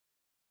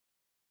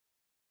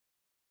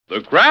The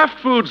Kraft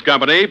Foods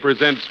Company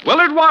presents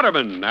Willard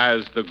Waterman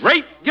as the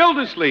Great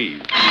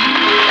Gildersleeve.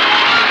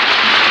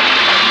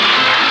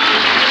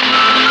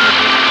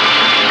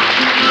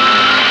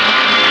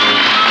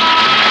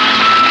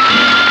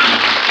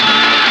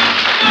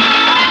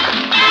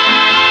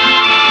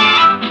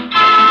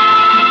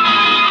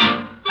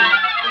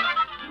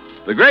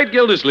 The Great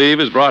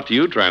Gildersleeve is brought to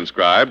you,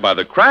 transcribed by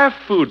the Kraft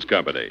Foods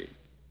Company.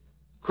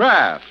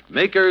 Kraft,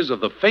 makers of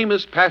the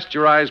famous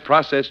pasteurized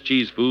processed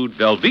cheese food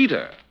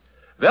Velveeta.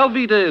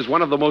 Velveeta is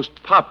one of the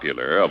most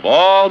popular of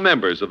all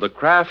members of the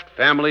Kraft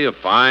family of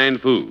fine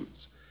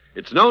foods.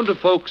 It's known to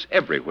folks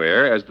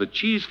everywhere as the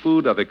cheese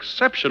food of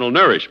exceptional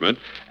nourishment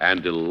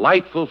and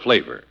delightful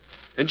flavor.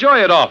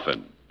 Enjoy it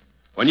often.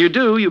 When you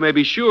do, you may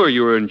be sure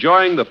you're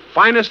enjoying the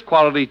finest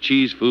quality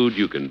cheese food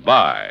you can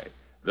buy.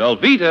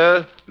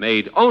 Velveeta,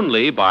 made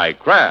only by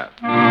Kraft.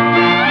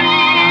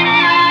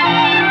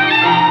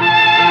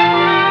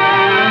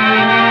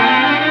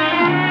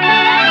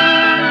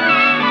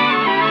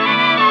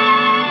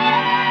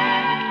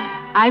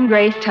 I'm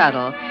Grace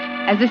Tuttle.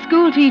 As a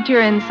school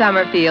teacher in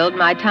Summerfield,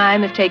 my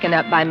time is taken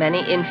up by many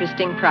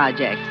interesting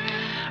projects.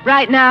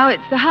 Right now,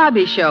 it's the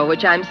hobby show,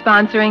 which I'm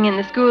sponsoring in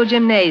the school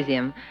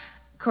gymnasium.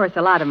 Of course,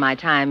 a lot of my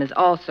time is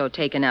also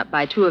taken up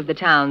by two of the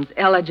town's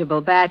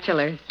eligible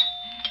bachelors.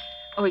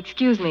 Oh,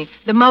 excuse me,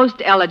 the most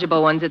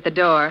eligible ones at the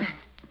door.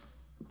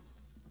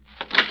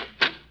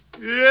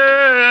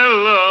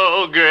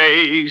 Hello,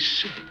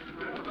 Grace.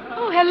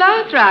 Oh,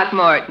 hello,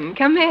 Throckmorton.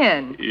 Come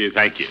in. Yeah,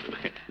 thank you.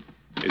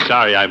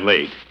 Sorry I'm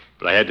late,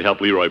 but I had to help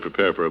Leroy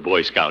prepare for a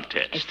Boy Scout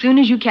test. As soon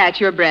as you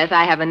catch your breath,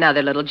 I have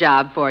another little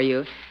job for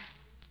you.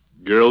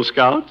 Girl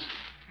Scouts?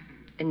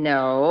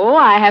 No,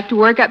 I have to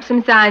work up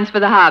some signs for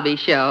the hobby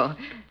show.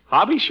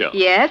 Hobby show?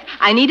 Yes,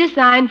 I need a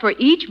sign for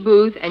each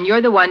booth, and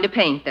you're the one to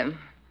paint them.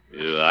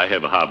 I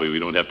have a hobby we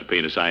don't have to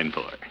paint a sign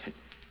for.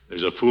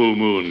 There's a full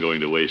moon going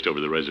to waste over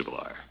the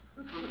reservoir.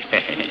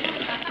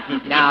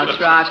 Now,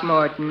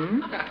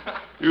 Throckmorton.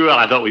 Well,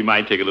 I thought we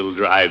might take a little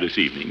drive this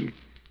evening.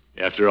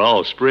 After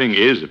all, spring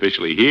is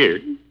officially here.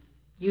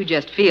 You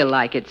just feel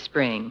like it's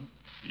spring.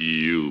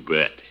 You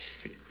bet.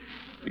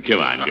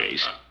 Come on,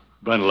 Grace.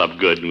 Bundle up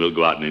good and we'll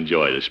go out and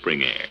enjoy the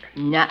spring air.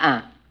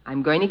 Nuh-uh.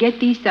 I'm going to get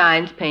these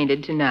signs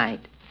painted tonight.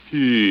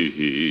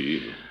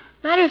 Hee-hee.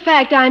 Matter of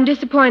fact, I'm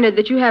disappointed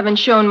that you haven't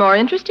shown more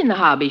interest in the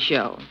hobby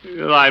show.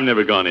 Well, I've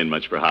never gone in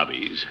much for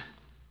hobbies.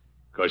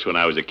 Of course, when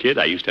I was a kid,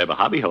 I used to have a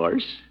hobby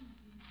horse.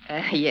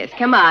 Yes,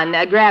 come on.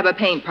 Grab a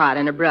paint pot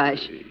and a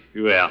brush.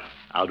 Well,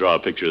 I'll draw a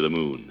picture of the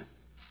moon,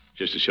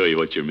 just to show you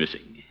what you're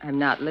missing. I'm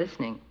not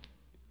listening.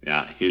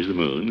 Now, here's the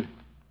moon,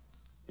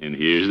 and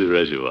here's the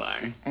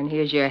reservoir. And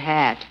here's your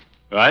hat.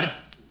 What?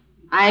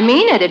 I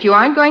mean it. If you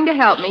aren't going to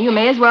help me, you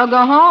may as well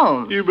go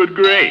home. You but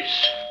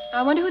Grace.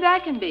 I wonder who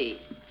that can be.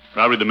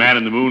 Probably the man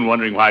in the moon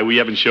wondering why we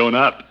haven't shown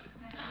up.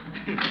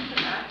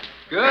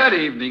 Good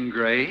evening,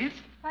 Grace.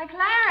 Why,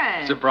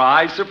 Clarence.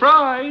 Surprise,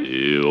 surprise.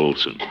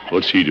 Olson,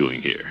 what's he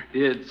doing here?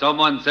 Did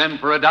someone send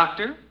for a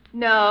doctor?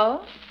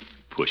 No.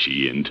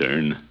 Pushy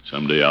intern.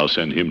 Someday I'll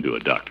send him to a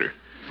doctor.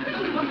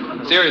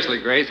 Seriously,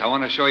 Grace, I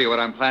want to show you what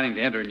I'm planning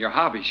to enter in your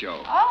hobby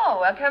show. Oh,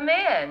 well, come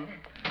in.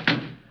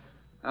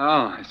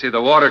 Oh, I see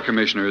the water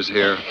commissioner is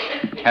here.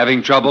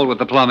 Having trouble with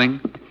the plumbing?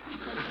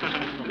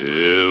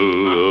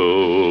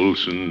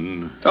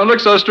 Olson. Don't look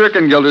so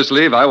stricken,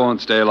 Gildersleeve. I won't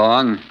stay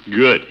long.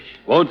 Good.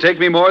 Won't take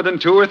me more than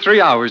 2 or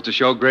 3 hours to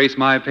show Grace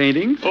my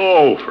paintings.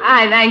 Oh,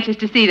 I'm anxious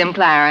to see them,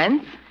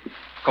 Clarence.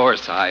 Of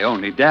course, I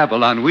only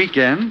dabble on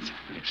weekends.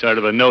 sort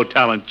of a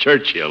no-talent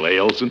Churchill, eh,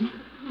 Olson?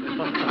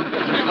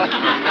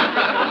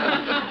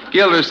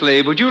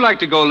 Gildersleeve, would you like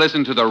to go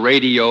listen to the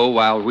radio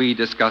while we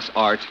discuss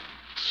art?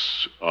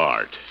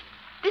 Art.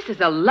 This is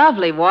a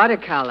lovely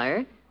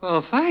watercolor.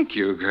 Well, thank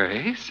you,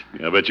 Grace.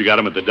 I bet you got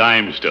them at the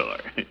dime store.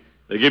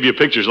 They give you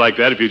pictures like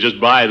that if you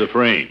just buy the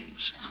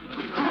frames.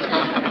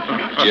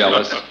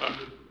 Jealous.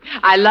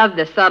 I love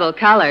the subtle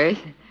colors.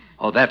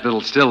 Oh, that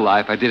little still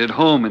life I did at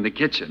home in the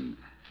kitchen.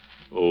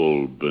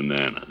 Old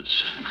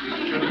bananas.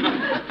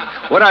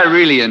 What I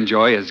really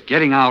enjoy is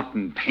getting out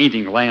and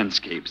painting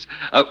landscapes.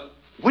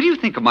 What do you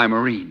think of my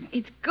marine?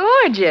 It's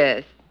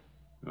gorgeous.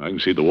 I can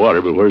see the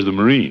water, but where's the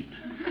marine?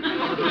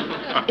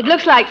 It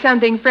looks like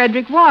something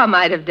Frederick Waugh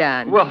might have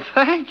done. Well,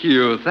 thank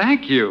you.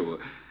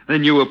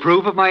 Then you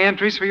approve of my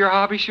entries for your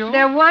hobby show?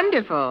 They're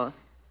wonderful.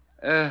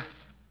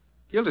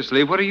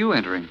 Gildersleeve, what are you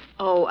entering?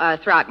 Oh,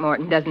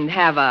 Throckmorton doesn't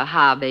have a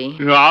hobby.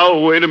 Now,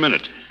 wait a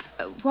minute.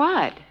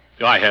 What?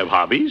 I have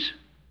hobbies.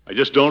 I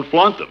just don't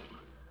flaunt them.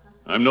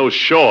 I'm no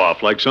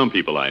show-off like some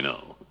people I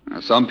know.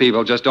 Some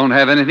people just don't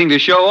have anything to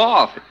show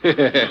off. Yeah,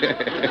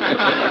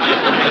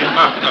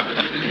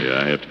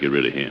 I have to get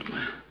rid of him.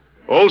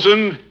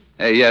 Olson?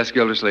 Yes,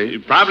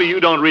 Gildersleeve? Probably you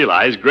don't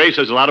realize Grace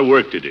has a lot of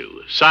work to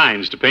do.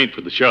 Signs to paint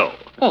for the show.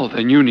 Oh,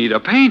 then you need a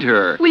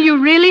painter. Will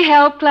you really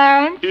help,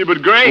 Clarence? Yeah,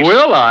 but Grace...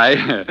 Will I?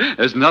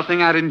 There's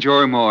nothing I'd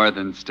enjoy more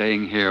than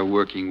staying here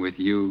working with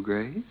you,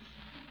 Grace.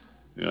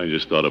 I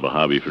just thought of a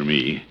hobby for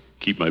me.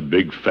 Keep my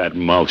big, fat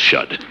mouth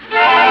shut.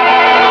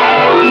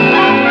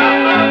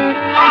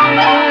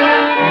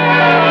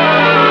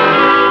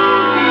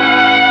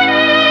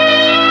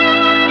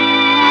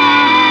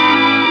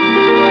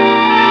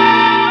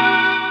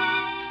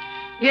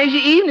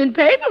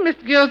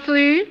 Mr.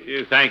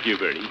 Gildersleeve. Thank you,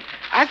 Bertie.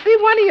 I see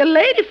one of your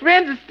lady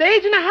friends is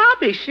staging a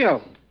hobby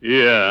show.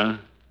 Yeah.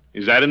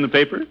 Is that in the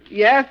paper?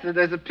 Yes, sir.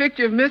 There's a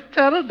picture of Miss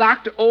Tuttle,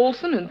 Dr.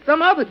 Olson, and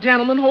some other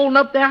gentleman holding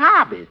up their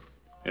hobbies.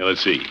 Yeah,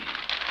 let's see.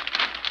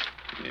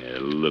 Yeah,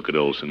 look at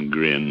Olson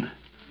grin.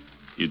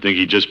 You'd think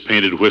he just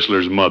painted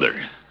Whistler's mother.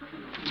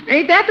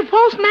 Ain't that the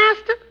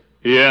postmaster?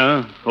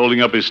 Yeah,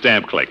 holding up his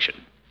stamp collection.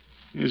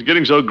 He's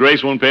getting so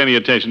Grace won't pay any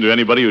attention to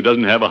anybody who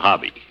doesn't have a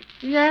hobby.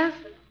 Yes.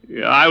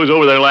 Yeah, I was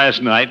over there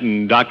last night,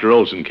 and Dr.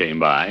 Olson came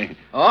by.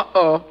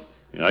 Uh-oh.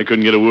 Yeah, I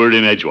couldn't get a word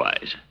in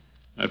edgewise.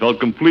 I felt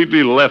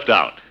completely left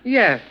out.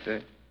 Yes,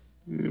 sir.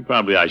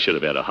 Probably I should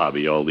have had a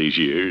hobby all these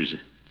years.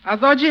 I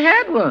thought you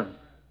had one.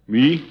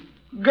 Me?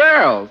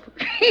 Girls.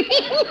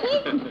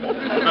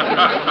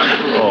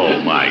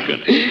 Oh, my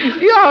goodness.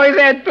 You always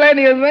had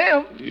plenty of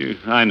them.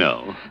 I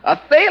know. A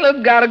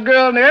sailor's got a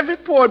girl in every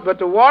port, but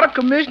the water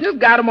commissioner's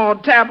got them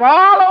on tap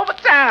all over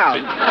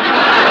town.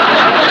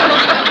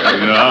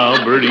 No,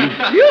 Bertie.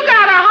 You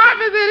got a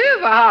hobby that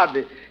is a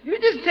hobby. You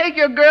just take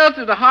your girls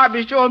to the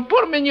hobby show and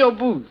put them in your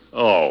booth.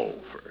 Oh.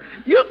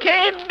 You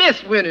can't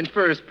miss winning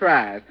first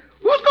prize.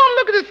 Who's going to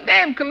look at the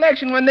stamp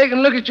collection when they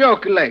can look at your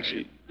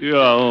collection?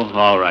 Oh,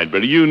 all right,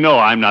 Bertie. You know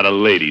I'm not a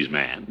ladies'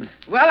 man.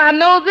 Well, I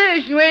know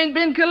this. You ain't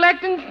been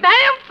collecting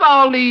stamps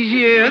all these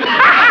years.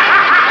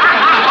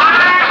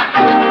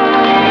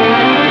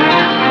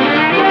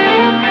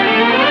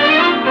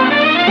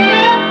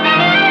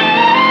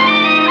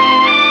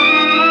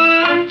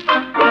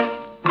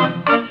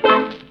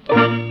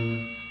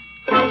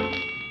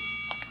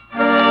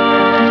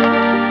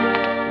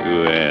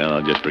 Well,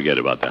 I'll just forget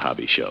about the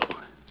hobby show.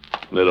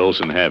 Let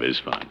Olson have his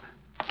fun.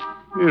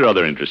 There are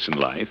other interests in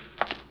life.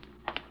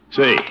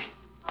 Say,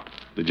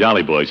 the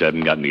Jolly Boys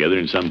haven't gotten together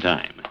in some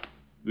time.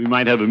 We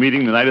might have a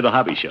meeting the night of the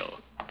hobby show.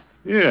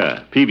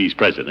 Yeah, Peavy's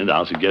president.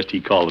 I'll suggest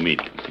he call the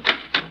meeting.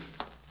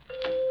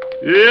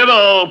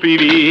 Hello,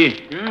 Peavy.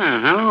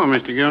 Hello,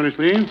 Mr.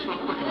 Gildersleeve.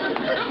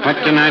 What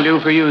can I do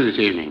for you this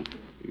evening?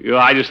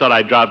 I just thought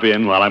I'd drop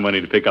in while I'm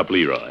waiting to pick up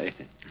Leroy.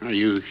 Are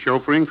you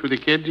chauffeuring for the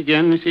kids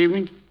again this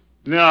evening?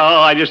 No,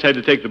 I just had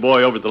to take the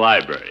boy over to the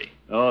library.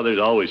 Oh, there's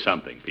always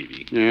something,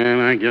 Peavy.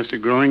 Yeah, I guess a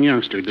growing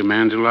youngster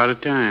demands a lot of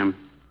time.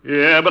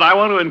 Yeah, but I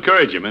want to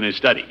encourage him in his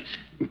studies.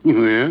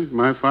 Well,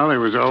 my father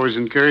was always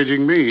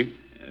encouraging me.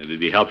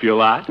 Did he help you a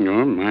lot?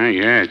 Oh, my,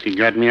 yes. He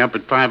got me up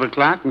at 5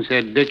 o'clock and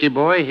said, Dickie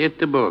boy, hit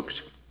the books.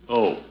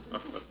 Oh,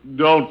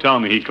 don't tell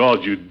me he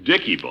called you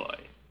Dickie boy.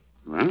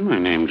 Well, my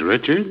name's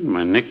Richard.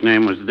 My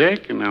nickname was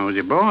Dick, and I was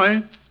a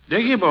boy.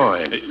 Dickie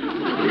boy.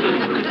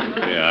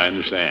 Yeah, I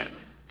understand.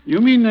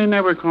 You mean they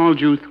never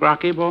called you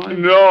Throcky boy?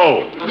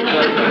 No.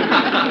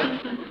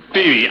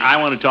 Peavy, I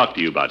want to talk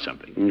to you about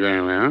something.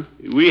 Very well.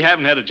 We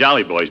haven't had a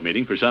Jolly Boys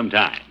meeting for some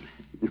time.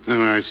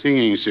 Well, our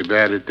singing's so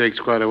bad it takes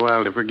quite a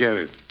while to forget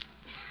it.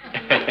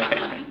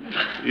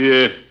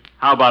 Yeah.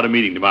 How about a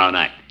meeting tomorrow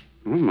night?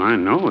 Oh, my,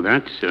 no.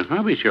 That's a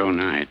hobby show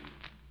night.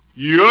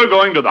 You're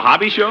going to the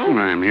hobby show? Well,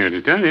 I'm here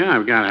to tell you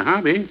I've got a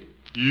hobby.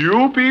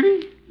 You,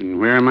 Peavy? And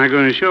where am I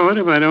going to show it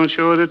if I don't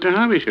show it at the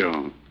hobby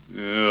show?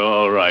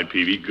 All right,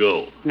 Peavy,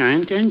 go. I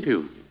intend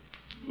to.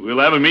 We'll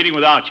have a meeting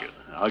without you.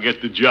 I'll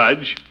get the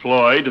judge,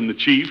 Floyd, and the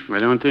chief. I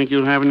don't think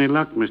you'll have any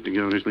luck, Mr.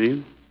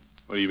 Gildersleeve.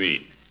 What do you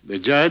mean? The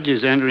judge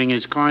is entering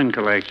his coin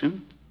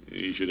collection.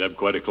 He should have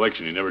quite a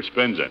collection. He never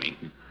spends any.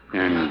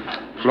 And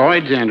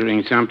Floyd's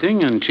entering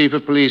something, and Chief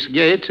of Police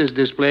Gates is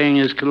displaying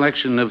his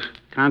collection of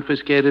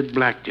confiscated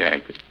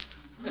blackjack.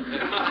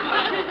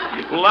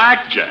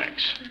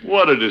 Blackjacks?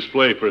 What a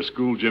display for a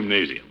school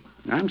gymnasium.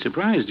 I'm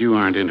surprised you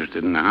aren't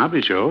interested in the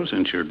hobby show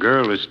since your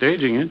girl is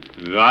staging it.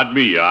 Not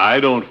me. I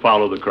don't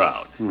follow the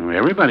crowd. Well,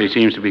 everybody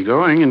seems to be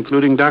going,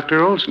 including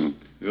Dr. Olson.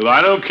 Well,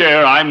 I don't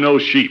care. I'm no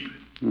sheep.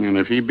 And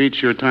if he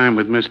beats your time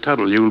with Miss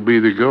Tuttle, you'll be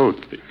the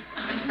goat.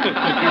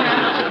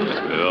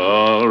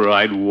 All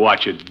right,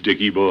 watch it,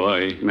 Dickie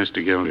boy.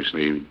 Mr.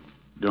 Gildersleeve,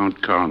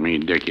 don't call me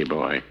Dickie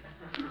boy.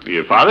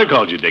 Your father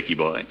called you Dickie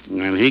boy.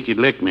 Well, he could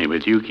lick me,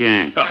 but you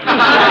can't.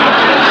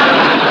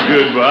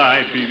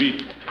 Goodbye,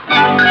 Peavy.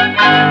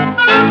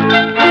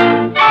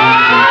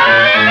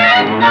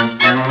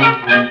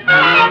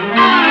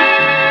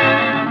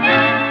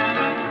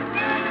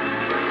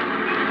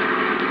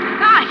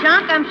 Gosh,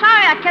 Unc, I'm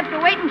sorry I kept you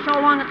waiting so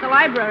long at the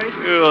library.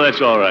 Oh,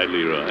 that's all right,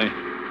 Leroy.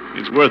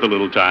 It's worth a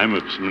little time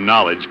if some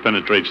knowledge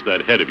penetrates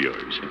that head of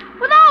yours.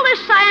 With all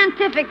this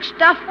scientific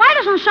stuff, why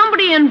doesn't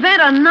somebody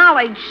invent a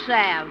knowledge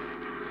salve?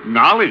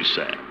 Knowledge,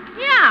 Sam?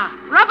 Yeah,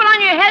 rub it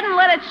on your head and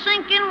let it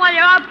sink in while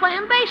you're out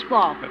playing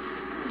baseball.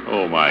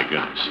 Oh, my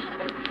goodness.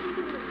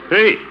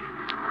 Hey,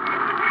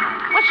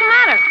 What's the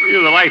matter?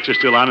 the lights are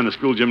still on in the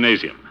school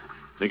gymnasium.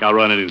 I think I'll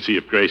run in and see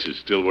if Grace is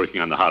still working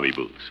on the hobby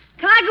booths.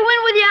 Can I go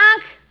in with you,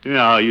 Unc?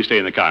 No, you stay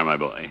in the car, my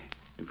boy.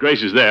 If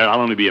Grace is there,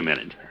 I'll only be a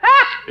minute.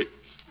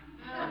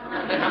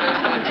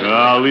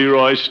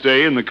 Leroy,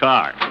 stay in the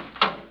car.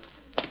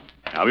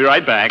 I'll be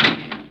right back.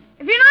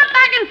 If you're not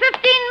back in 15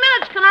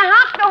 minutes, can I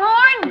honk the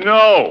horn?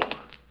 No.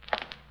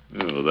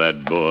 Oh,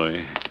 that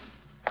boy.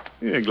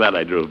 Yeah, glad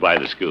I drove by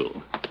the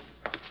school.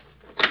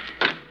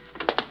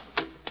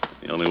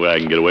 The only way I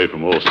can get away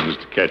from Olson is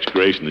to catch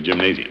Grace in the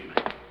gymnasium.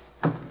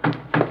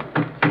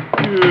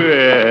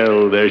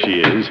 Well, there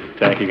she is,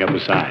 tacking up a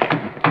sign.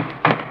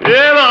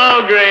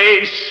 Hello,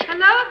 Grace.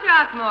 Hello,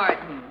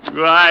 Throckmorton.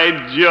 Why,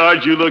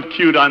 George, you look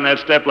cute on that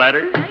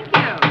stepladder. Thank you.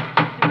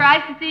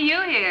 Surprised to see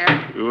you here.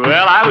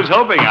 Well, I was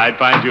hoping I'd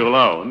find you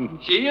alone.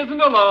 She isn't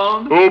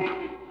alone. Oop.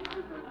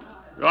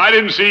 I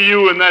didn't see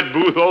you in that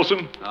booth,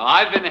 Olson.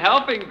 I've been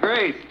helping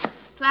Grace.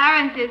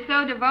 Clarence is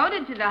so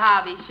devoted to the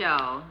hobby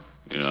show.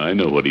 Yeah, I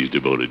know what he's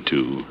devoted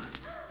to.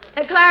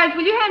 Clarence,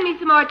 will you hand me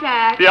some more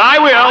tacks? Yeah, I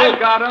will. I've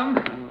got him.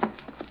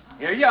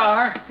 Here you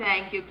are.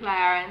 Thank you,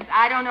 Clarence.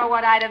 I don't know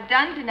what I'd have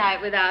done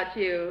tonight without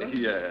you.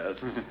 Yes.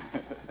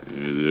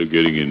 They're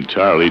getting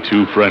entirely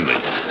too friendly.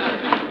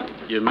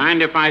 You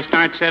mind if I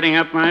start setting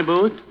up my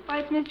booth? Why,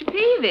 it's Mr.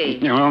 Peavy.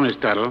 No, Miss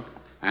Tuttle.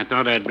 I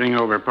thought I'd bring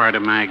over part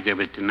of my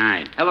exhibit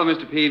tonight. Hello,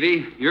 Mr.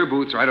 Peavy. Your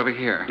booth's right over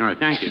here. Oh,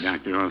 thank you,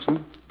 Dr.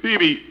 Olson.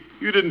 Peavy,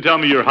 you didn't tell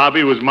me your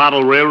hobby was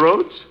model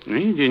railroads?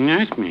 You didn't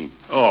ask me.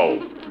 Oh.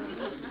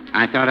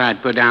 I thought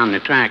I'd put down the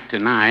track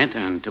tonight,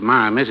 and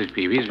tomorrow Mrs.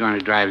 Peavy's going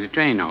to drive the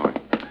train over.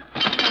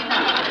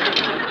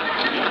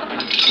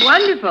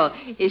 Wonderful.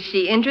 Is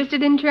she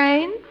interested in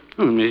trains?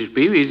 Oh, Mrs.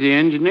 Peavy's the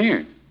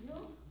engineer.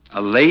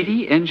 A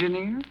lady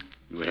engineer?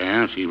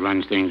 Well, she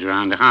runs things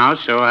around the house,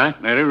 so I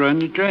let her run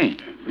the train.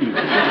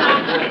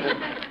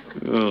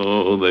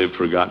 Oh, they've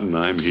forgotten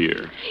I'm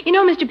here. You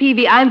know, Mr.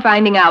 Peavy, I'm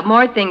finding out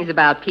more things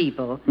about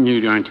people.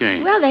 You don't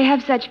say. Well, they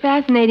have such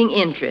fascinating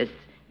interests.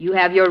 You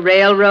have your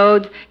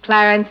railroads.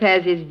 Clarence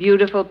has his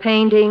beautiful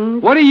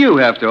paintings. What do you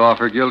have to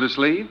offer,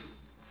 Gildersleeve?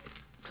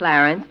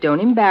 Clarence, don't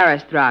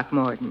embarrass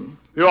Throckmorton.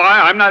 No,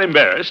 I'm not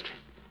embarrassed.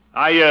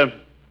 I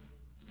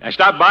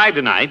stopped by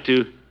tonight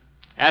to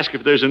ask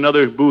if there's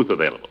another booth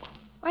available.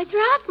 Why,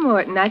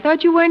 Throckmorton, I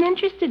thought you weren't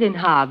interested in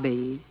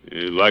hobbies.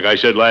 Like I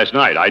said last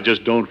night, I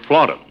just don't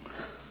flaunt them.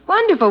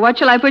 Wonderful. What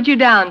shall I put you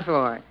down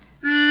for?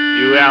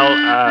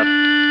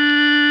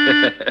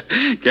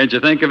 Can't you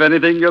think of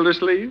anything,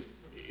 Gildersleeve?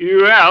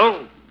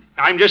 Well,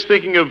 I'm just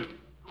thinking of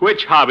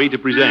which hobby to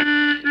present.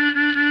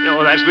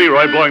 Oh, that's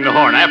Leroy blowing the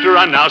horn. I have to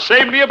run now.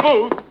 Save me a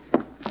booth.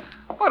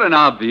 What an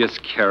obvious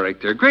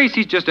character.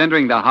 Gracie's just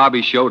entering the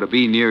hobby show to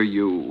be near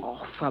you.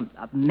 Oh,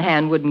 a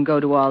man wouldn't go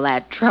to all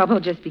that trouble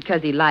just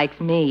because he likes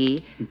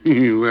me.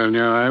 Well,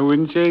 no, I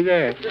wouldn't say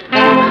that.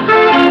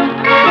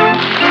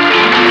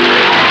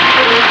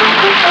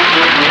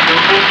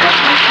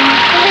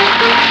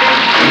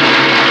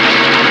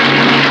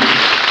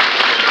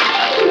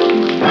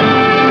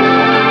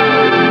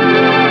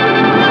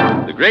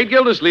 The great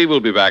Gildersleeve will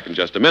be back in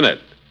just a minute.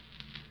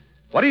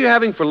 What are you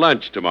having for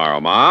lunch tomorrow,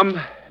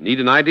 Mom? Need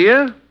an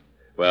idea?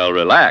 Well,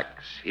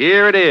 relax.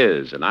 Here it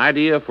is, an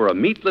idea for a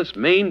meatless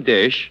main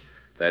dish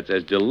that's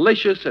as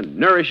delicious and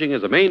nourishing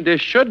as a main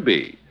dish should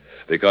be,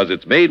 because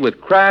it's made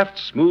with Kraft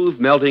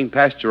smooth-melting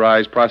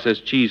pasteurized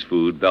processed cheese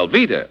food,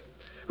 Velveeta.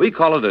 We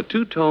call it a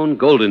two-tone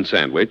golden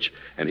sandwich,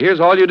 and here's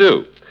all you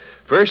do.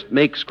 First,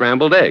 make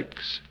scrambled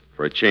eggs.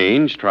 For a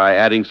change, try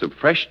adding some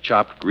fresh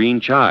chopped green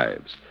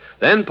chives.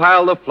 Then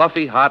pile the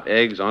fluffy hot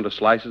eggs onto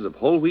slices of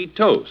whole wheat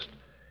toast.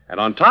 And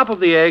on top of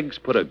the eggs,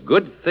 put a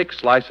good thick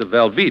slice of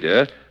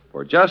Velveeta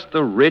for just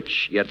the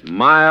rich yet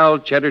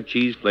mild cheddar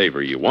cheese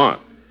flavor you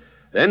want.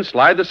 Then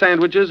slide the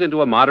sandwiches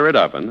into a moderate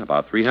oven,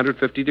 about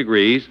 350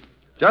 degrees,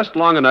 just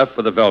long enough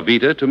for the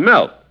Velveeta to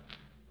melt.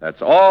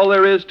 That's all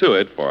there is to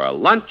it for a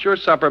lunch or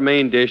supper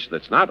main dish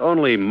that's not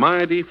only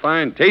mighty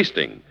fine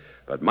tasting,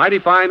 but mighty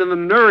fine in the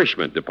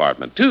nourishment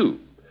department, too.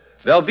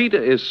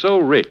 Velveeta is so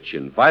rich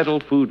in vital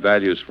food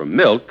values from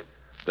milk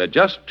that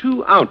just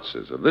 2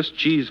 ounces of this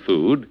cheese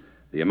food,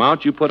 the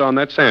amount you put on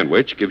that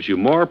sandwich, gives you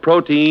more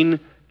protein,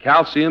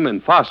 calcium,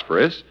 and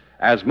phosphorus,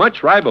 as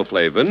much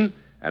riboflavin,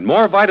 and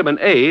more vitamin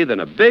A than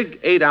a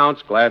big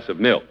 8-ounce glass of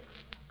milk.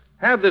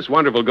 Have this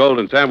wonderful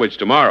golden sandwich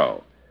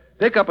tomorrow.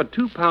 Pick up a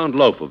 2-pound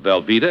loaf of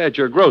Velveeta at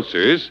your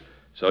grocer's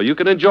so you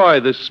can enjoy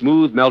this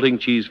smooth melting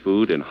cheese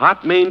food in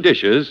hot main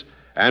dishes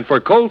and for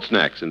cold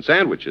snacks and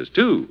sandwiches,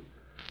 too.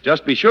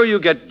 Just be sure you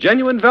get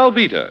genuine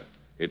Velveeta.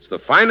 It's the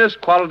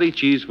finest quality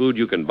cheese food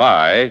you can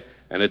buy,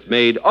 and it's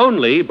made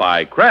only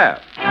by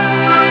Kraft.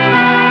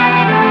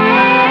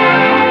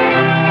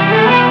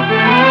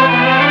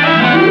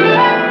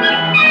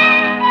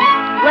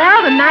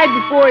 Well, the night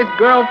before his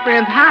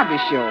girlfriend's hobby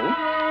show,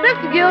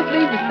 Mr.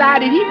 Gildersleeve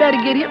decided he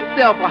better get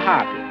himself a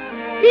hobby.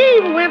 He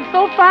even went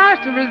so far as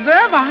to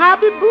reserve a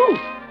hobby booth.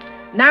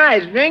 Now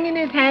he's wringing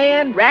his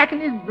hand,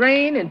 racking his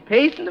brain, and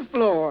pacing the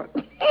floor.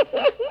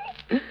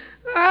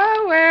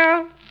 Oh,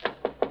 well.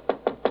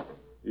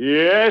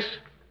 Yes?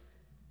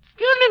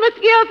 Excuse me,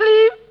 Mr.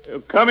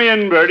 Gildersleeve. Come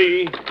in,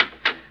 Bertie.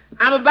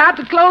 I'm about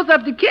to close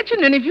up the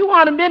kitchen, and if you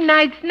want a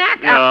midnight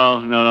snack,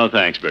 No,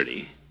 thanks,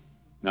 Bertie.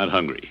 Not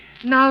hungry.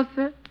 No,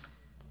 sir.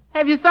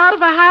 Have you thought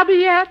of a hobby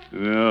yet?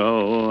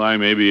 No, I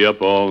may be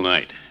up all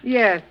night.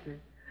 Yes, sir.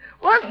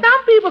 Well,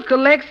 some people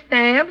collect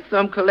stamps,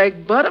 some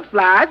collect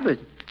butterflies, but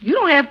you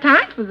don't have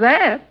time for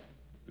that.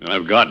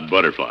 I've got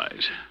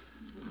butterflies.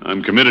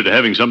 I'm committed to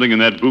having something in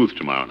that booth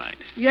tomorrow night.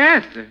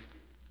 Yes, sir.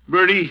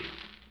 Bertie,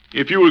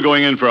 If you were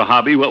going in for a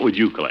hobby, what would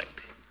you collect?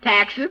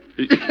 Taxes.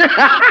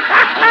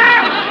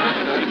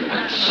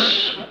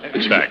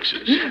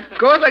 Taxes. Of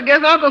course, I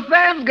guess Uncle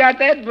Sam's got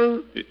that,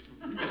 Boo.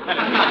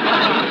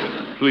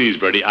 Please,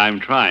 Bertie, I'm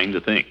trying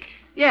to think.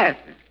 Yes,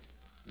 sir.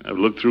 I've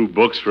looked through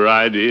books for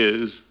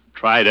ideas,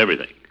 tried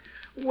everything.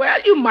 Well,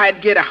 you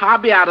might get a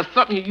hobby out of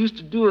something you used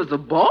to do as a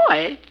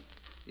boy,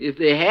 if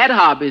they had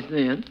hobbies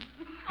then.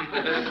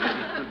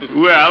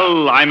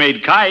 Well, I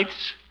made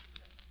kites,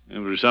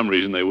 and for some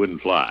reason they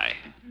wouldn't fly.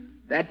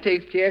 That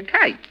takes care of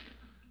kites.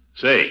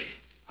 Say,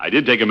 I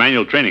did take a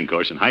manual training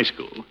course in high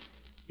school.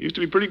 Used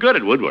to be pretty good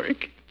at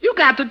woodwork. You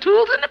got the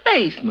tools in the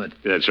basement.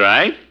 That's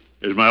right.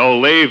 There's my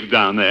old lathe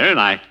down there, and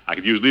I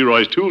could use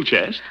Leroy's tool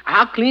chest.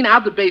 I'll clean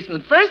out the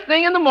basement first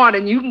thing in the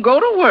morning. You can go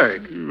to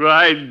work.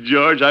 Right,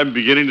 George. I'm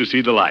beginning to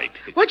see the light.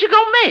 What you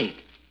gonna make?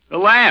 A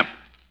lamp.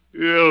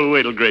 Oh,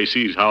 wait till Gray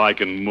sees how I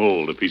can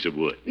mold a piece of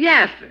wood.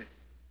 Yes, sir.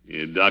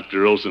 Yeah,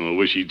 Dr. Olson will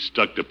wish he'd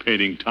stuck to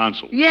painting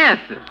tonsils. Yes,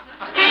 sir.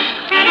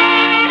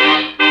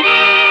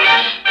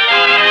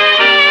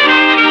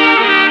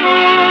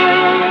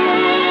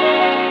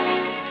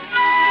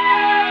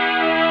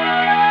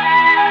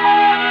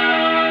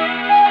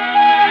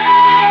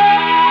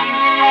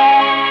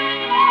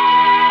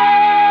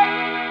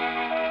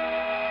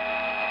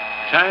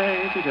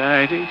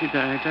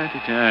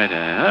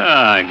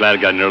 I'm glad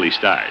I got an early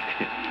start.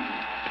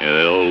 Yeah,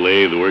 that old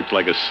lathe works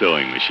like a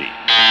sewing machine.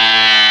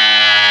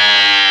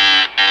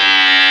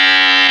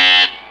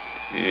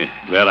 Yeah,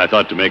 glad I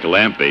thought to make a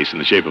lamp base in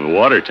the shape of a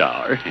water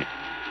tower.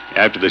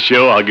 After the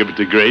show, I'll give it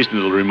to Grace, and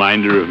it'll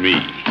remind her of me.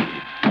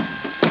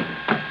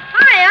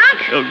 Hi,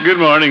 Unc. Oh, good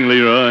morning,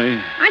 Leroy.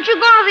 Aren't you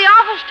going to the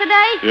office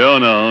today? Oh,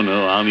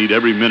 no. I'll need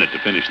every minute to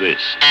finish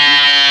this. What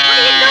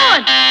are you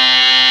doing?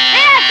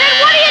 Hey, I said,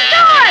 what are you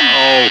doing?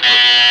 Oh.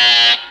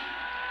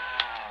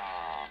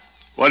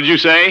 What did you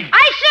say?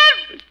 I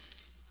said,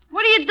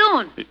 what are you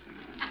doing?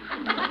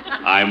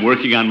 I'm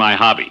working on my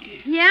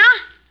hobby. Yeah?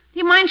 Do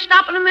you mind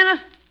stopping a minute?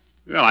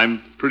 Well,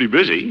 I'm pretty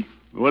busy.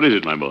 What is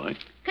it, my boy?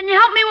 Can you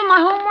help me with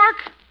my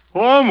homework?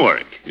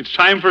 Homework. It's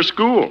time for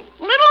school.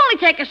 Well, it'll only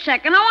take a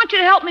second. I want you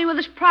to help me with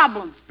this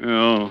problem.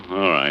 Oh,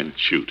 all right.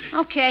 Shoot.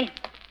 Okay.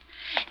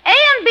 A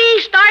and B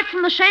start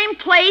from the same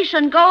place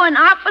and go in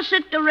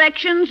opposite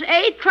directions,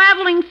 A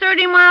traveling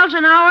 30 miles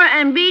an hour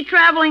and B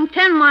traveling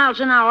 10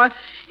 miles an hour.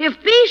 If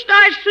B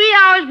starts 3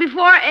 hours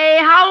before A,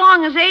 how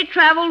long has A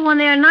traveled when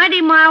they're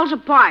 90 miles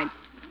apart?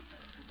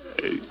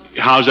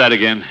 How's that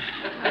again?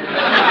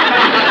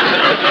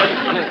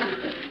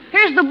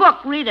 Here's the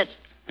book. Read it.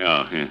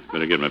 Oh, yeah.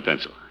 Better get my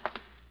pencil.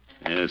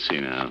 Yeah, let's see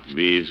now.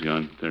 B's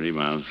gone 30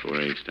 miles before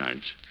A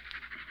starts.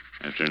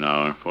 After an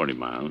hour, 40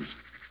 miles.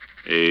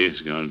 A's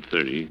gone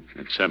 30.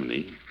 That's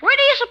 70. Where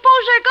do you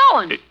suppose they're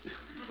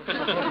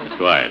going?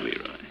 Quiet,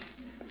 Leroy.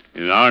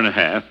 In an hour and a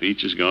half,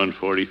 each has gone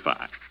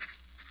 45.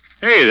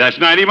 Hey, that's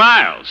 90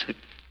 miles.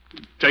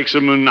 Takes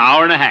them an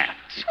hour and a half.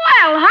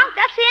 Swell, Hunk.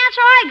 That's the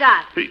answer I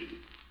got.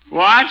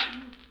 What?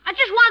 I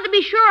just wanted to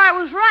be sure I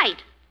was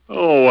right.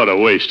 Oh, what a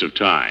waste of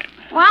time.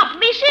 Well,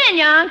 be seeing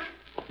you, Hunk.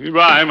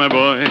 Goodbye, my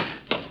boy.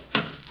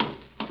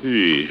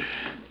 Gee.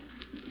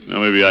 Now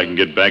maybe I can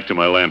get back to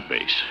my lamp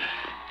base.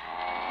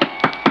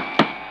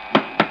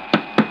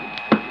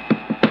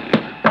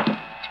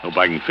 Hope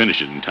I can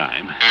finish it in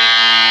time.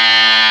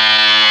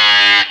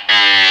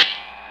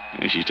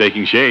 Yeah, she's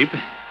taking shape.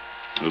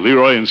 With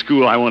Leroy in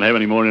school, I won't have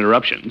any more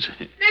interruptions.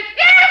 Miss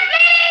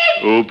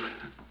Gildersleeve! Oop.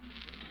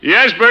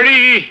 Yes,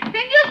 Bertie? Can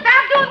you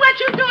stop doing what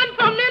you're doing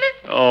for a minute?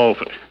 Oh,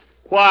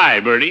 why,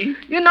 Bertie?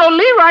 You know,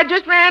 Leroy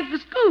just ran for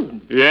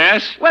school.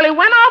 Yes? Well, he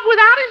went off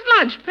without his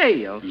lunch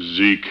pail.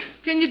 Zeke.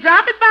 Can you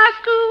drop it by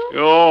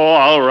school? Oh,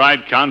 all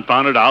right,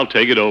 confound it. I'll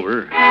take it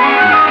over.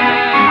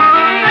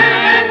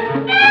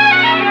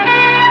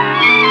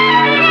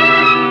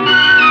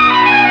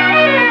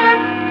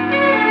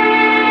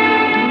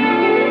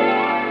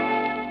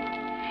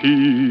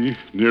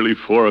 Nearly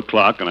 4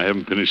 o'clock, and I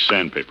haven't finished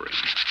sandpapering.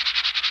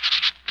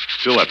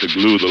 Still have to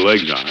glue the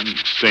legs on,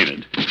 stain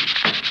it.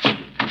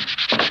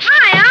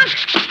 Hi, Unc.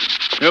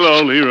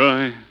 Hello,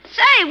 Leroy.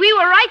 Say, we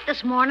were right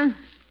this morning.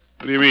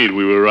 What do you mean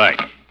we were right?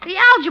 The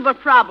algebra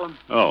problem.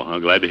 Oh, I'm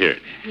glad to hear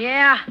it.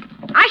 Yeah.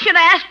 I should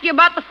have asked you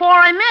about the 4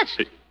 I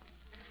missed.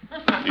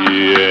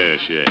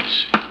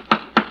 Yes.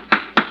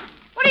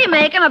 What are you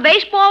making, a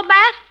baseball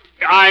bat?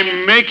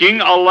 I'm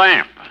making a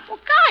lamp. Well,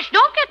 gosh,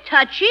 don't get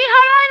touchy.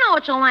 How do I know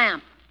it's a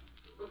lamp?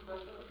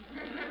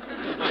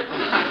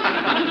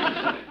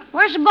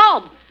 Where's the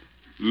bulb?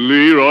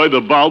 Leroy,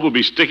 the bulb will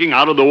be sticking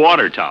out of the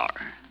water tower.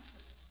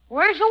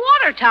 Where's the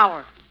water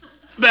tower?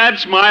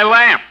 That's my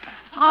lamp.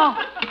 Oh.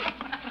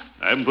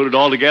 I haven't put it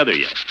all together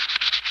yet.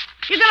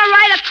 You're going to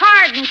write a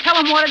card and tell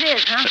them what it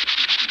is, huh?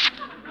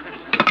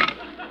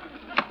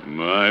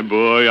 My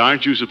boy,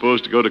 aren't you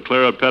supposed to go to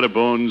Clara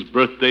Pettibone's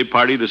birthday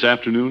party this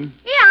afternoon?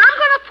 Yeah, I'm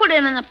going to put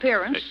in an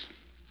appearance.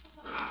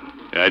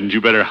 Hadn't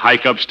you better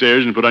hike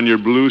upstairs and put on your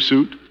blue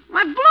suit?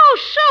 My blue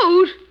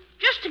suit?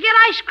 Just to get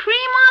ice cream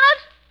on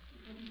it?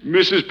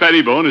 Mrs.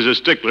 Pettibone is a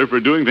stickler for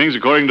doing things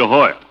according to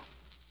Hoyle.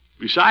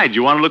 Besides,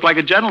 you want to look like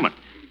a gentleman.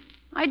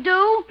 I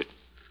do?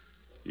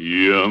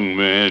 Young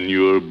man,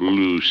 your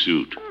blue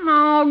suit.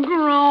 Oh,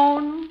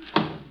 grown.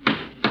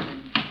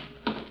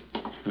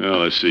 Well,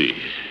 let's see.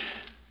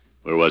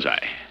 Where was I?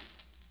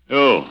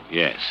 Oh,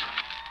 yes.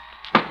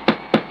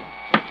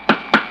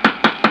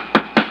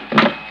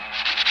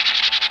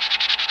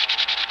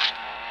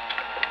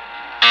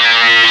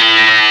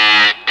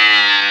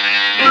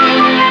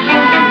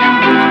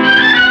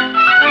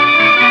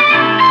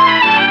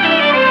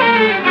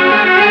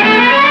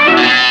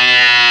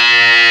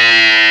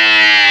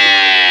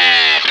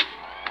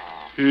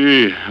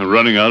 Hey,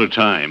 running out of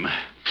time.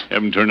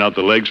 Haven't turned out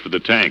the legs for the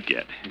tank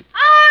yet.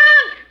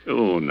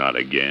 Oh, not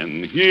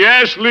again.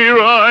 Yes,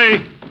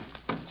 Leroy.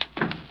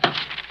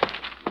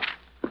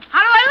 How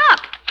do I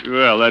look?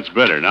 Well, that's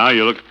better. Now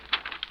you look...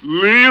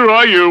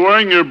 Leroy, you're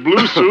wearing your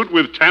blue suit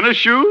with tennis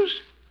shoes?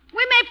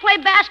 We may play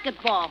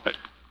basketball.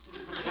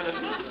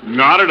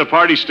 Not at a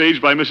party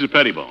staged by Mrs.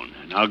 Pettibone.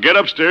 Now get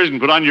upstairs and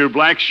put on your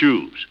black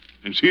shoes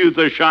and see that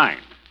they shine.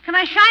 Can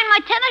I shine my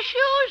tennis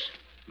shoes?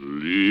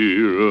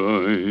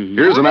 Leroy.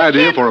 Here's an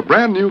idea for a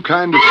brand new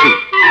kind of suit.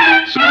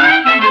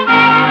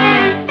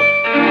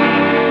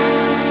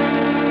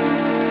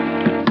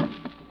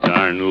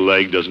 Darn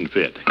leg doesn't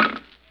fit.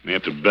 May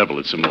have to bevel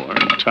it some more.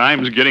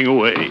 Time's getting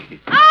away.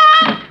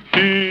 Ah! How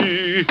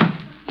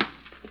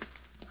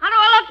do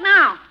I look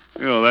now?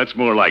 Oh, that's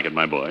more like it,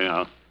 my boy.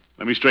 Now,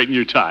 let me straighten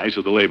your tie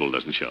so the label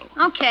doesn't show.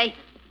 Okay.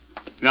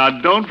 Now,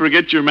 don't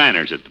forget your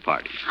manners at the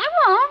party. I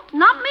won't.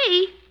 Not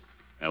me.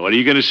 Now, what are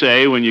you going to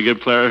say when you give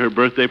Clara her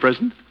birthday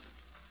present?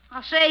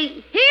 I'll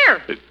say,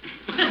 here.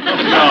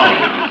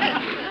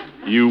 No.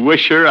 You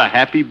wish her a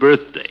happy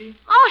birthday.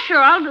 Oh,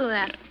 sure, I'll do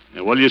that.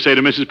 And what do you say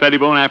to Mrs.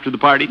 Pettibone after the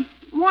party?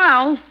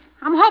 Well,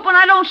 I'm hoping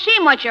I don't see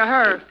much of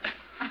her.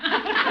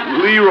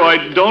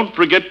 Leroy, don't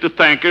forget to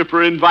thank her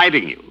for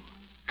inviting you.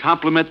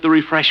 Compliment the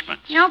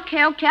refreshments. Okay.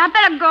 I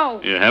better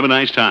go. Yeah, have a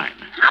nice time.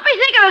 I'll be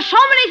thinking of so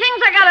many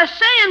things I gotta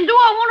say and do,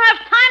 I won't have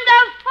time to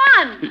have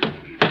fun.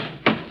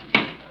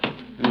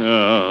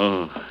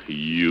 Oh,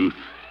 youth.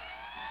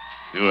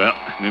 Well,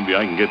 maybe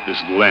I can get this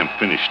lamp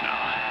finished now.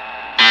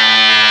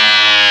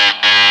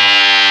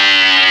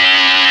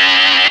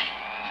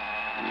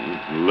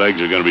 The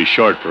legs are going to be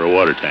short for a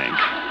water tank.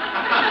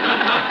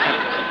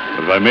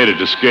 But if I made it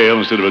to scale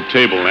instead of a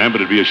table lamp,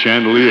 it'd be a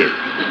chandelier. I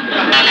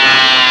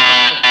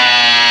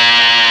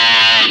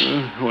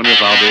wonder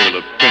if I'll be able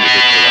to finish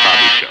it for the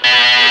hobby show.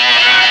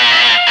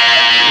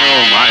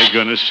 Oh, my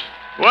goodness.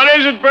 What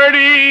is it,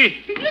 Bertie?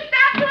 Can you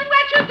stop doing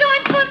what you're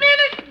doing for a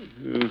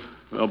minute?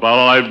 About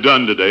all I've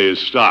done today is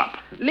stop.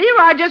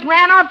 Leroy just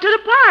ran off to the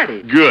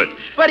party. Good.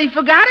 But he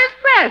forgot his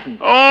present.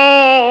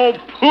 Oh,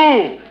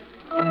 pooh!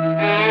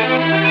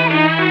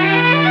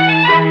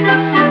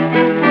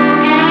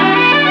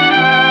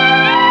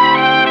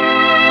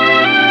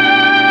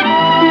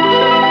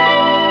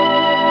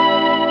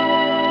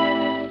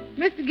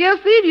 Mr.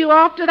 Gildersleeve, you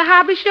off to the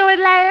hobby show at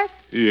last?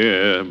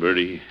 Yeah,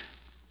 Bertie.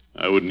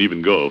 I wouldn't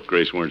even go if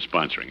Grace weren't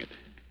sponsoring it.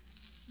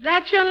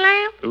 That's your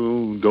lamp?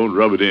 Oh, don't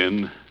rub it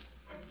in.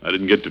 I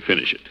didn't get to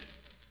finish it.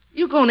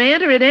 You gonna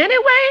enter it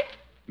anyway?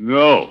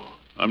 No,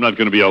 I'm not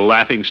going to be a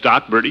laughing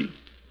stock, Bertie.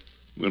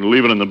 I'm going to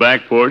leave it on the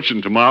back porch,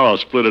 and tomorrow I'll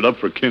split it up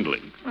for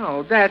kindling.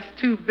 Oh, that's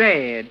too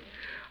bad.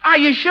 Are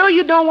you sure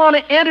you don't want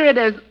to enter it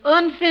as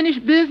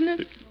unfinished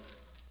business?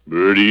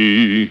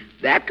 Bertie.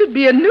 That could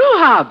be a new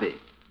hobby.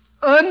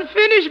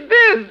 Unfinished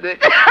business.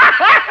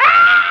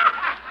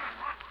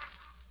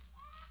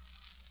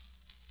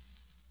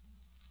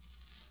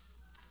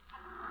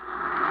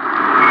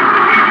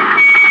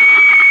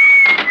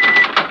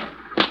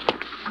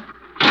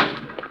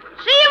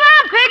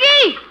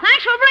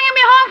 Thanks for bringing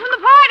me home from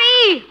the party.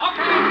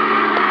 Okay.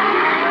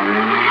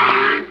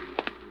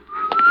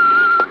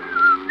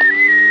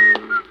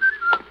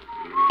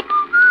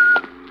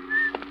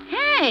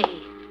 Hey,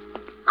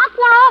 Unc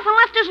went off and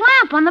left his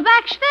lamp on the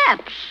back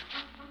steps.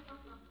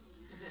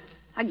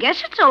 I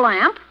guess it's a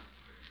lamp.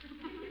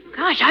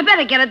 Gosh, I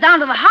better get it down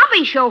to the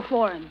hobby show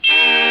for him.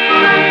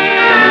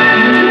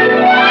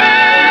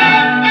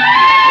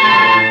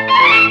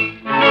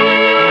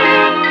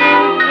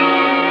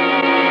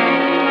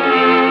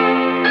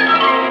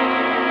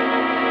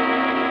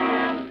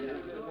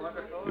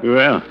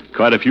 Well,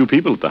 quite a few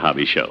people at the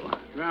hobby show.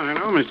 Well,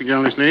 hello, Mr.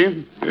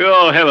 Gildersleeve.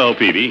 Oh, hello,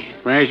 Peavy.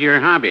 Where's your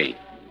hobby?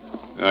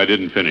 I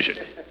didn't finish it.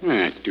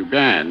 That's too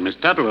bad. Miss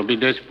Tuttle will be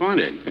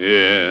disappointed.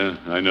 Yeah,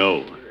 I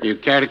know. You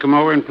care to come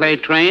over and play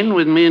train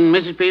with me and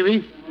Mrs.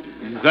 Peavy?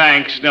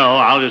 Thanks. No,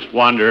 I'll just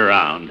wander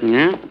around.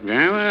 Yeah,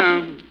 very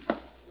well.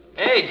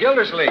 Hey,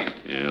 Gildersleeve.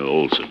 Yeah,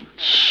 Olson.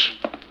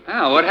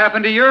 Oh, what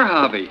happened to your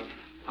hobby?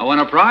 I won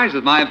a prize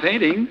with my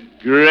painting.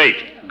 Great.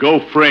 Go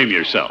frame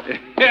yourself.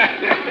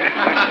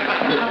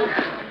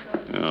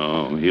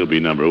 Oh, he'll be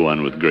number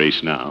one with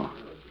Grace now.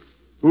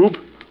 Oop.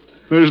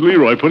 There's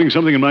Leroy putting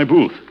something in my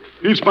booth.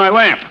 It's my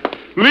lamp.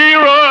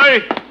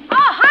 Leroy! Oh,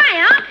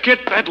 hi, Unc.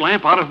 Get that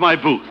lamp out of my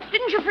booth.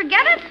 Didn't you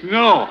forget it?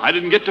 No, I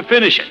didn't get to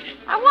finish it.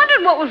 I wondered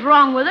understood what was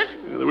wrong with it.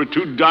 There were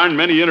too darn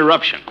many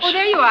interruptions. Oh,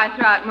 there you are,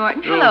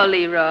 Throckmorton. Hello,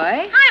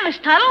 Leroy. Hi, Miss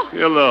Tuttle.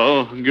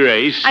 Hello,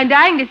 Grace. I'm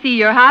dying to see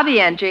your hobby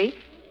entry.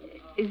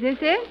 Is this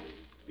it?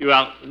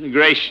 Well,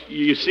 Grace,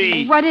 you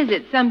see... What is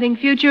it? Something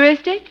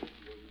futuristic?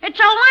 It's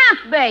a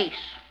lamp base.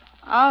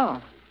 Oh.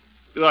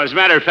 Well, as a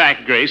matter of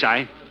fact, Grace,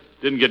 I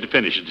didn't get to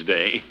finish it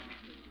today.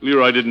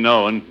 Leroy didn't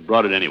know and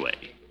brought it anyway.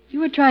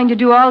 You were trying to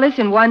do all this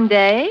in one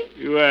day?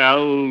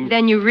 Well...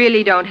 Then you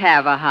really don't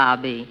have a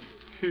hobby.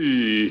 Unc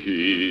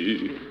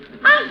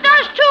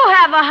does, too,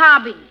 have a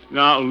hobby.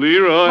 Now,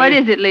 Leroy... What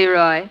is it,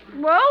 Leroy?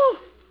 Well,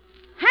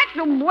 heck,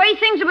 the way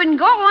things have been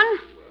going,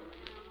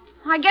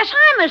 I guess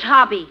I'm his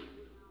hobby.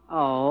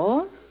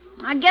 Oh?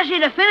 I guess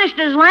he'd have finished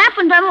his lamp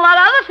and done a lot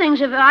of other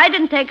things if I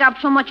didn't take up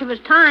so much of his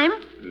time.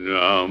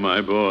 No,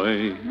 my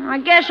boy. I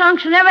guess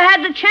Unc's never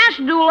had the chance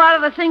to do a lot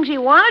of the things he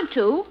wanted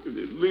to.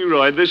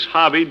 Leroy, this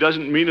hobby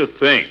doesn't mean a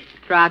thing.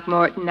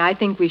 Throckmorton, I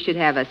think we should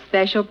have a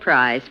special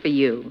prize for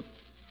you.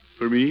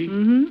 For me?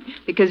 Mm-hmm.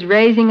 Because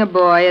raising a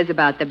boy is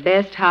about the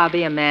best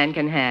hobby a man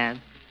can have.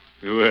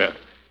 Well,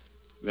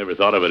 never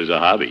thought of it as a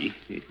hobby.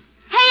 Hey,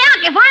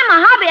 Unc, if I'm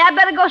a hobby, I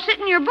better go sit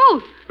in your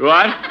booth.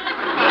 What?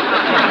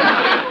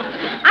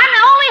 I'm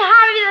the only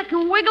hobby that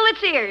can wiggle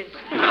its ears.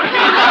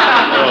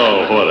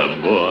 Oh, what a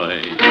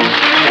boy.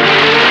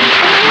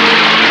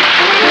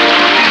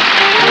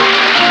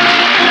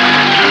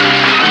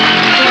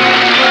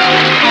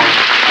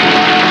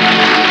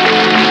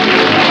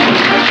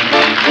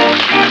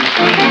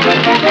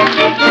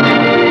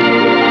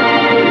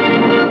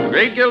 The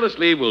Great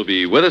Gildersleeve will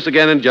be with us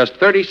again in just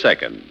 30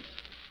 seconds.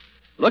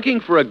 Looking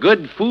for a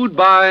good food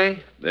buy?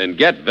 Then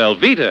get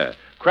Velveeta,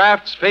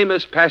 Kraft's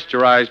famous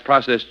pasteurized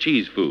processed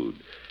cheese food.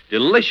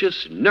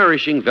 Delicious,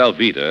 nourishing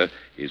Velveeta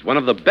is one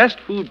of the best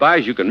food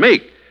buys you can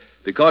make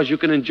because you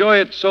can enjoy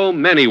it so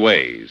many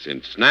ways,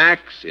 in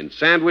snacks, in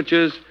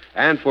sandwiches,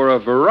 and for a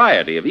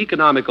variety of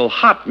economical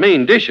hot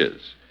main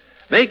dishes.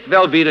 Make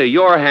Velveeta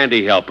your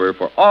handy helper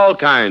for all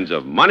kinds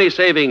of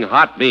money-saving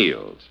hot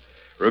meals.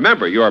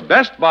 Remember, your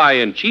best buy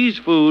in cheese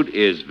food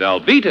is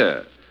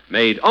Velveeta,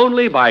 made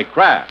only by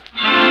Kraft.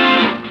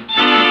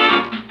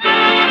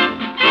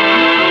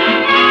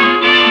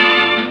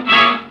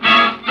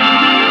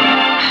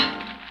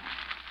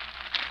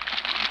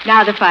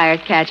 Now the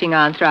fire's catching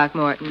on,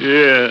 Throckmorton.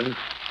 Yeah.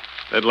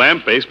 That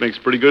lamp base makes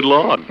pretty good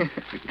lawn.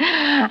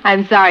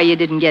 I'm sorry you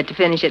didn't get to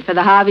finish it for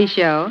the hobby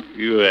show.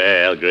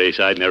 Well, Grace,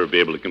 I'd never be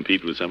able to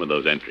compete with some of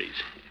those entries.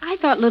 I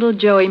thought little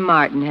Joey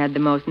Martin had the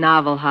most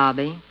novel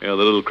hobby. The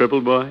little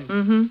crippled boy?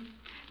 Mm-hmm.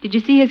 Did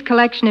you see his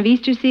collection of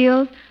Easter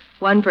seals?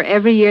 One for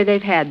every year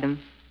they've had them.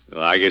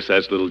 Well, I guess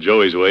that's little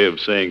Joey's way of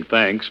saying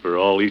thanks for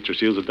all Easter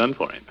seals have done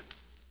for him.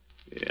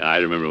 Yeah, I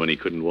remember when he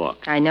couldn't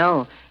walk. I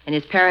know, and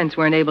his parents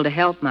weren't able to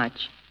help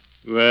much.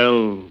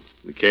 Well,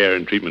 the care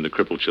and treatment of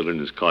crippled children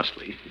is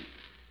costly.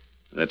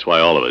 That's why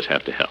all of us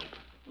have to help.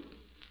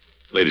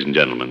 Ladies and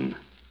gentlemen,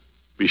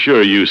 be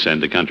sure you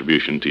send a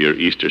contribution to your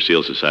Easter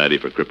Seal Society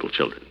for Crippled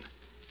Children.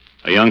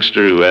 A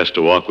youngster who has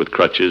to walk with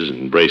crutches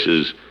and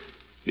braces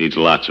needs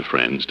lots of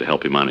friends to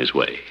help him on his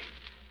way.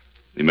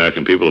 The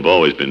American people have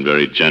always been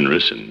very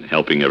generous in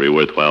helping every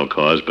worthwhile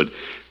cause, but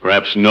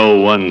perhaps no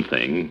one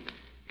thing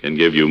can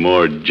give you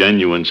more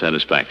genuine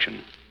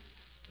satisfaction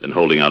than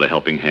holding out a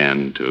helping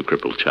hand to a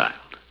crippled child.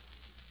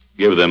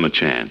 Give them a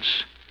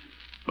chance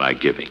by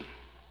giving.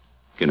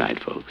 Good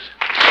night, folks.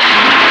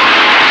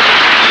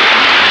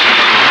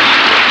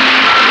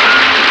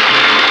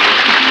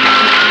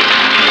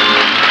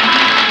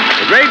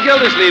 The Great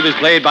Gildersleeve is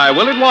played by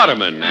Willard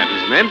Waterman and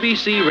is an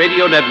NBC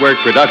Radio Network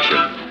production.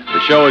 The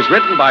show is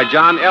written by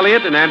John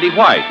Elliott and Andy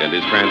White and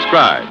is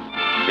transcribed.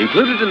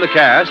 Included in the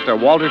cast are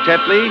Walter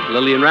Tetley,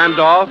 Lillian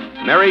Randolph,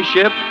 Mary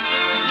Shipp,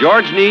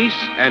 George Neese,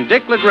 and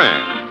Dick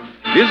LeGrand.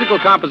 Musical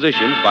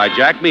compositions by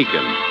Jack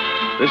Meakin.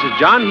 This is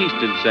John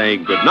Heaston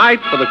saying good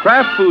night for the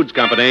Kraft Foods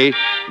Company,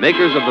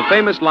 makers of the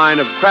famous line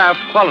of Kraft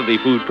quality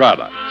food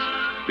products.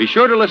 Be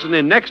sure to listen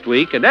in next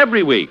week and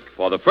every week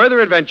for the further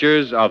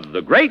adventures of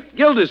the Great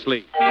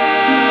Gildersleeve.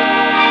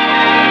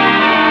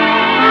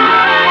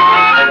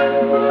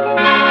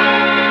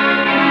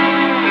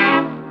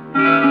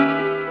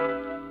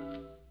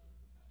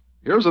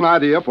 Here's an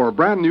idea for a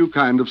brand new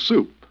kind of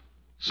soup.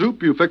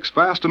 Soup you fix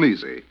fast and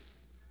easy.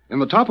 In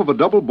the top of a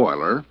double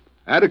boiler,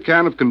 add a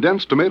can of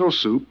condensed tomato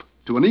soup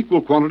to an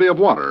equal quantity of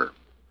water.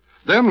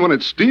 Then, when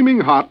it's steaming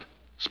hot,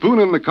 spoon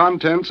in the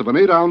contents of an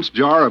 8-ounce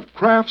jar of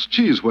Kraft's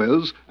Cheese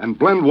Whiz and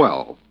blend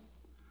well.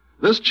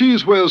 This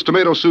Cheese Whiz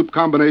tomato soup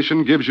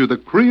combination gives you the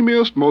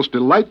creamiest, most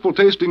delightful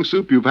tasting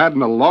soup you've had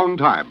in a long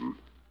time.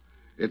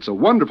 It's a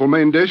wonderful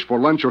main dish for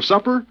lunch or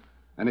supper,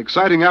 an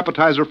exciting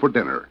appetizer for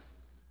dinner.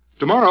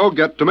 Tomorrow,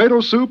 get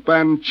tomato soup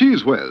and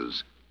Cheese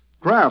Whiz,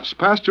 Kraft's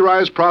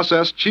pasteurized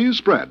processed cheese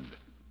spread.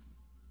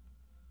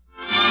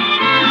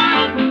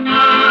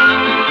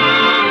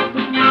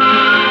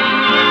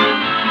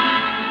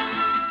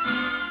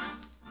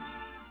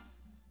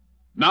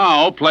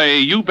 Now play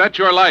You Bet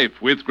Your Life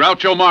with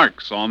Groucho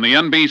Marx on the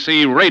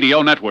NBC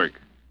Radio Network.